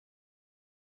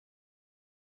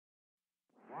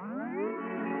Oh,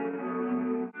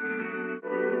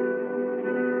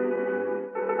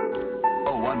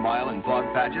 1 mile in fog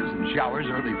patches and showers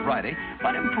early Friday,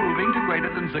 but improving to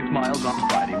greater than 6 miles on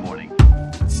Friday morning.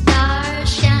 Stars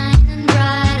shining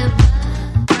bright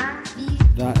above me.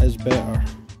 That is better.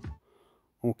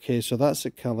 Okay, so that's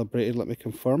it calibrated. Let me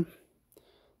confirm.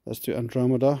 Let's do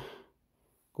Andromeda.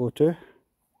 Go to.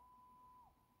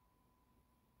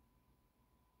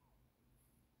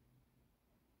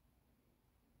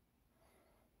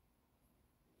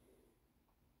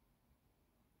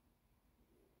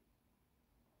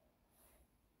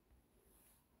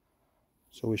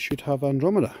 So we should have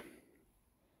Andromeda.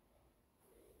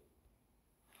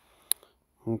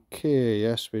 Okay,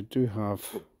 yes, we do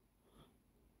have.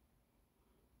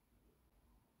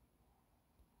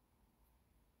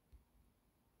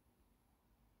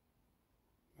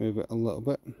 Move it a little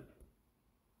bit.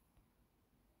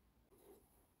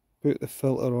 Put the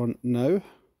filter on now.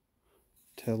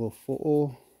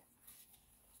 Telephoto.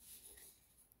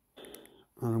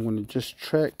 And I'm going to just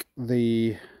check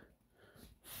the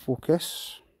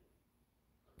focus.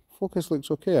 Focus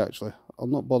looks okay actually. I'll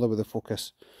not bother with the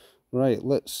focus. Right,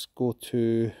 let's go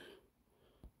to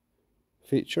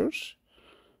features.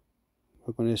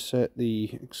 We're going to set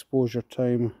the exposure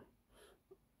time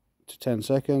to 10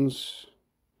 seconds.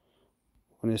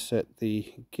 I'm going to set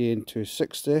the gain to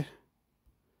 60.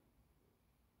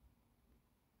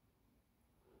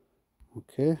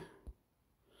 Okay.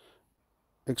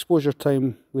 Exposure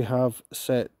time we have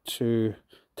set to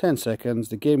 10 seconds.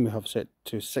 The gain we have set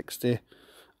to 60.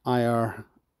 IR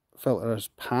filter is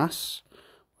pass.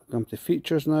 We're going to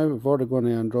features now. We've already gone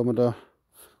to Andromeda.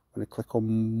 I'm going to click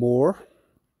on more.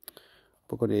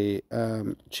 We're going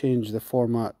to change the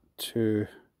format to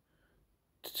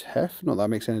TIFF. Not that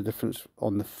makes any difference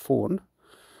on the phone.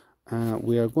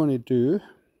 We are going to do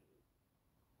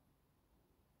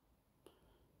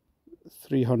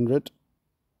 300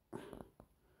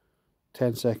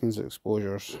 10 seconds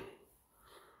exposures.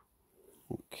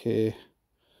 Okay,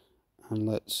 and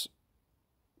let's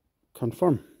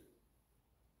confirm.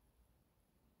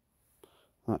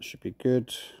 That should be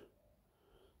good.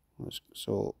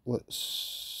 So let's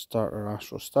start our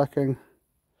astro stacking.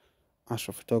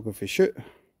 Astrophotography shoot.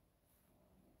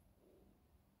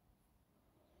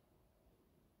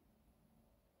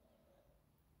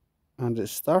 And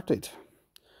it's started.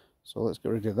 So let's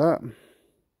get rid of that.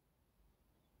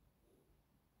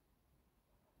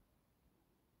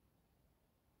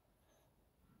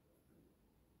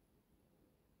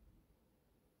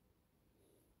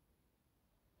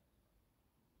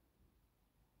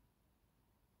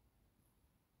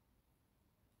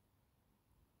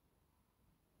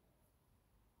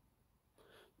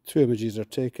 Two images are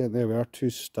taken. There we are, two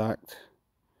stacked.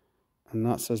 And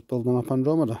that says building up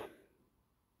Andromeda.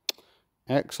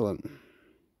 Excellent.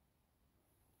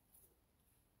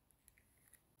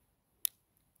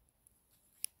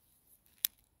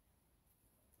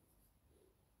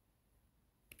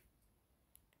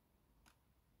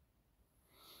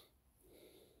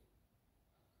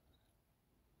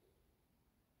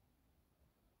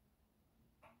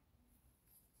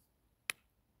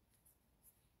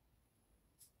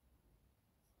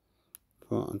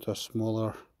 Put it into a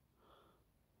smaller.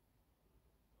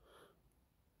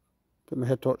 Put my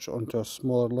head torch onto a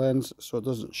smaller lens so it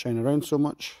doesn't shine around so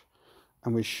much,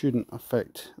 and we shouldn't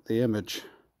affect the image.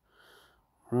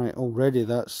 Right, already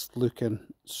that's looking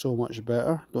so much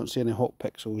better. Don't see any hot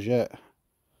pixels yet.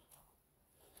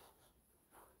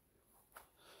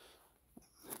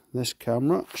 This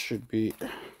camera should be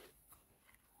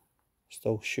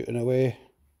still shooting away.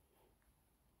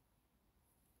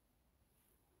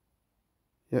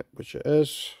 Yep, which it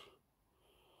is.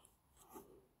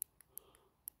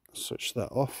 Switch that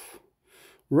off.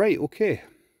 Right, okay.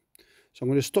 So I'm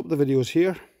going to stop the videos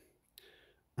here.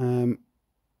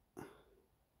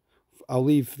 I'll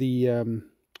leave the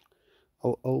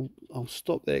I'll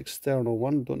stop the external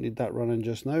one. Don't need that running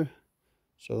just now.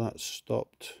 So that's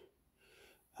stopped.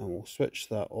 And we'll switch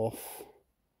that off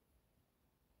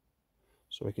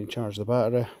so we can charge the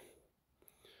battery.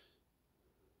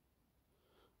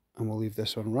 And we'll leave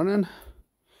this one running.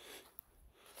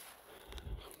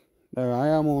 Now I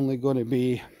am only going to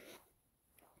be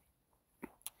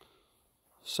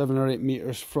 7 or 8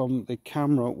 meters from the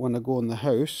camera when I go in the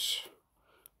house,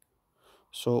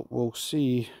 so we'll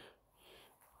see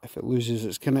if it loses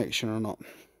its connection or not.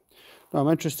 Now I'm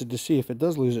interested to see if it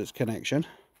does lose its connection.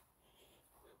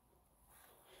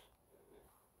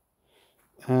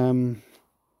 If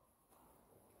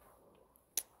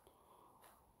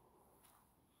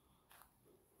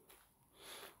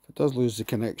it does lose the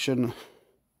connection,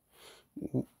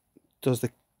 does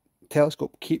the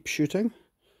telescope keep shooting,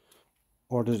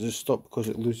 or does it stop because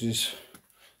it loses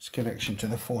its connection to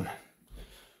the phone?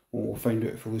 Well, we'll find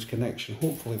out if we lose connection.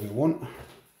 Hopefully we won't.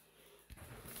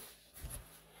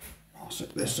 I'll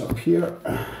set this up here.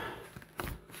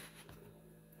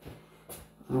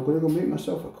 I'm going to go make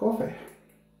myself a coffee.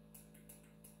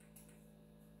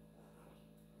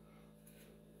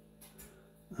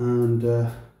 And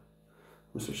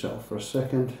let's switch that off for a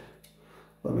second.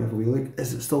 Let me have a wee look.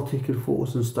 Is it still taking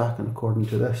photos and stacking according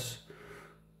to this?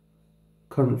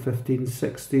 Current 15,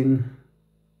 16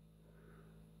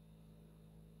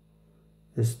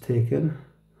 is taken.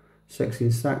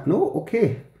 16 stack. No,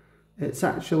 okay. It's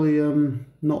actually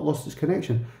not lost its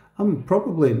connection. I'm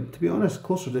probably, to be honest,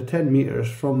 closer to 10 meters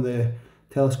from the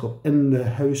telescope in the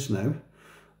house now.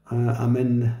 I'm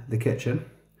in the kitchen,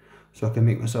 so I can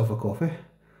make myself a coffee,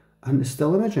 and it's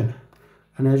still imaging.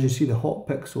 And as you see, the hot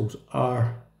pixels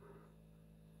are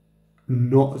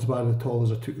not as bad at all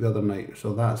as I took the other night,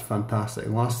 so that's fantastic.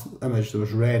 Last image there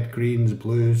was red, greens,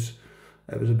 blues.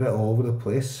 It was a bit all over the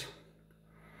place,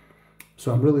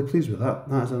 so I'm really pleased with that.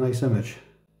 That's a nice image.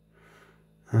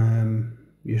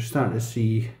 You're starting to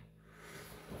see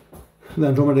the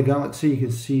Andromeda Galaxy. You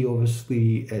can see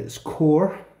obviously its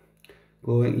core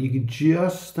glowing. You can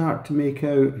just start to make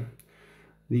out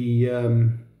the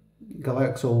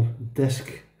galaxial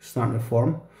disk starting to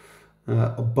form.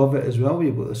 Above it as well,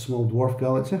 you've got the small dwarf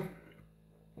galaxy.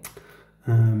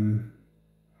 The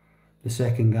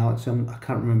second galaxy, I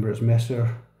can't remember its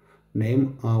messer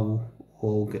name.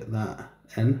 I'll get that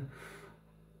in.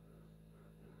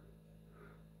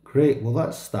 Great, well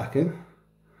that's stacking.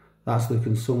 That's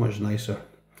looking so much nicer.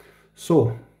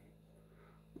 So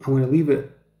I'm going to leave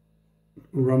it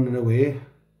running away,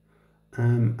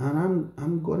 and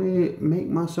I'm going to make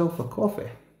myself a coffee.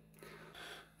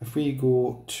 If we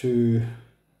go to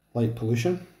light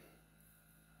pollution,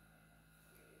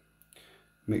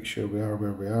 make sure we are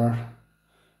where we are.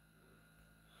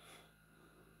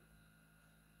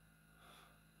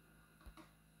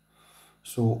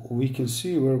 So we can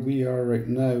see where we are right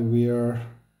now. We are,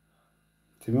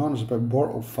 to be honest, about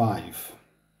Bortle 5.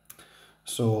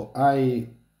 So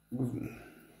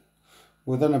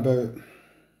within about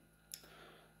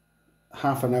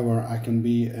half an hour I can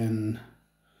be in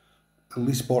at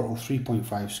least Bortle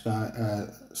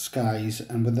 3.5 skies,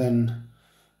 and within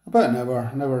about an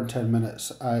hour and 10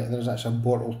 minutes, there's actually a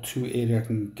Bortle 2 area I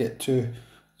can get to,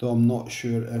 though I'm not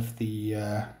sure if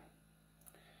the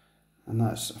and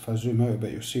that's, if I zoom out a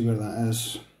bit, you'll see where that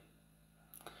is.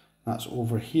 That's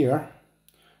over here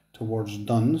towards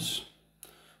Duns.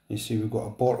 You see we've got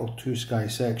a Bortle 2 sky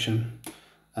section.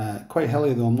 Quite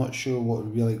hilly though. I'm not sure what it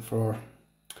would be like for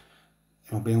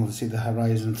being able to see the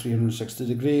horizon 360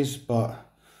 degrees, but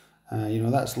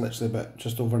that's literally about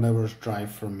just over an hour's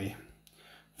drive from me.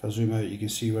 If I zoom out, you can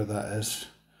see where that is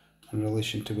in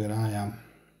relation to where I am.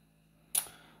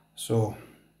 So,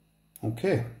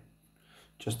 okay.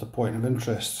 Just a point of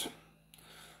interest.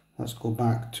 Let's go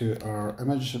back to our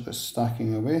image that's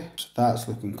stacking away. So that's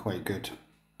looking quite good.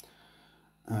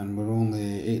 And we're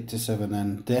only 8 to 7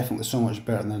 in. Definitely so much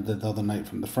better than I did the other night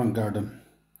from the front garden.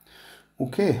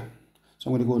 Okay, so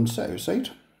I'm going to go and sit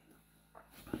outside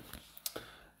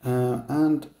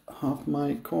and have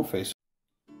my coffee.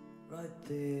 Right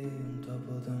there on top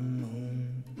of the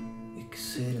moon, we could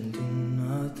sit and do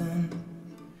nothing.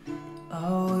 I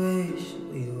wish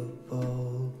we were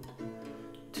bold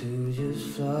to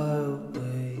just fly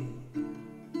away.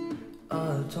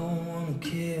 I don't wanna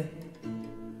care,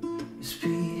 just be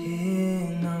here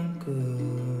and I'm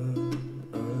good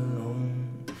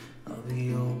alone. I'll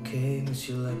be okay, miss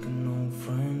you like an old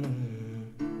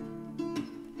friend.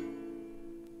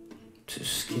 Too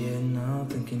scared now,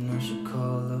 thinking I should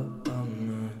call up, I'm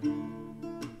not.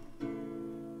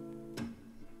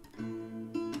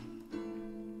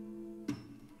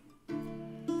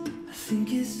 I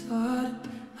think it's hard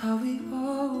how we